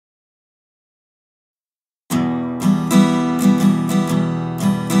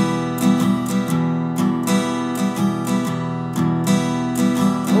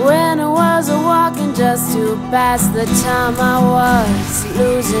walking just to pass the time. I was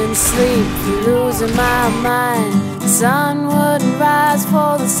losing sleep, losing my mind. The sun wouldn't rise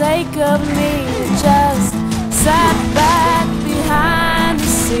for the sake of me. Just sat back behind the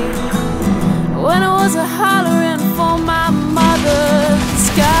scene. When I was hollering for my mother, the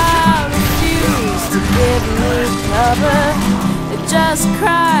sky refused to give me cover. It just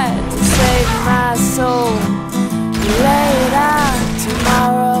cried to save my soul, laid out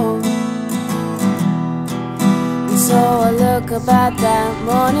tomorrow. And so I look up at that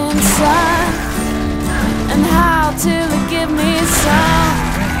morning sun and howl till it give me some.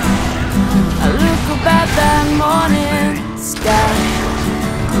 I look up at that morning sky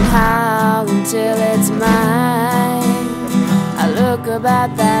and howl until it's mine. I look up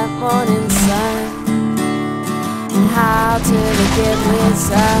at that morning sun and howl till it give me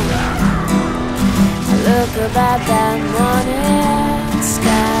some. I look up at that morning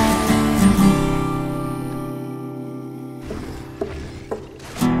sky.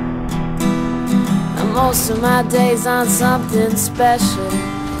 And most of my days on something special.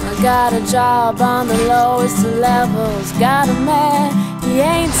 I got a job on the lowest of levels. Got a man, he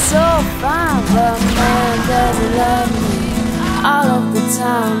ain't so fine, but man, does he love me all of the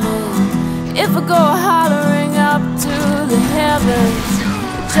time. And if I go hollering up to the heavens,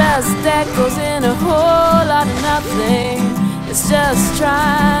 it just echoes in a whole lot of nothing. It's just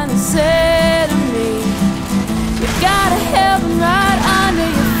trying to say to me, you got a heaven right under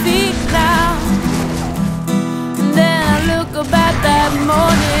your feet now. And then I look up at that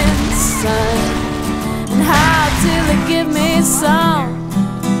morning sun and howl till it give me some.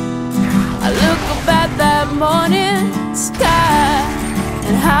 I look up at that morning sky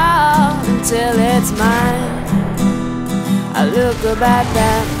and howl until it's mine. I look up at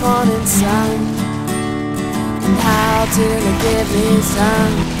that morning sun and howl till it give me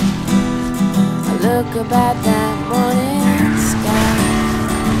some. I look up at that morning sky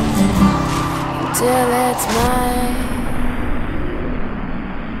until it's mine.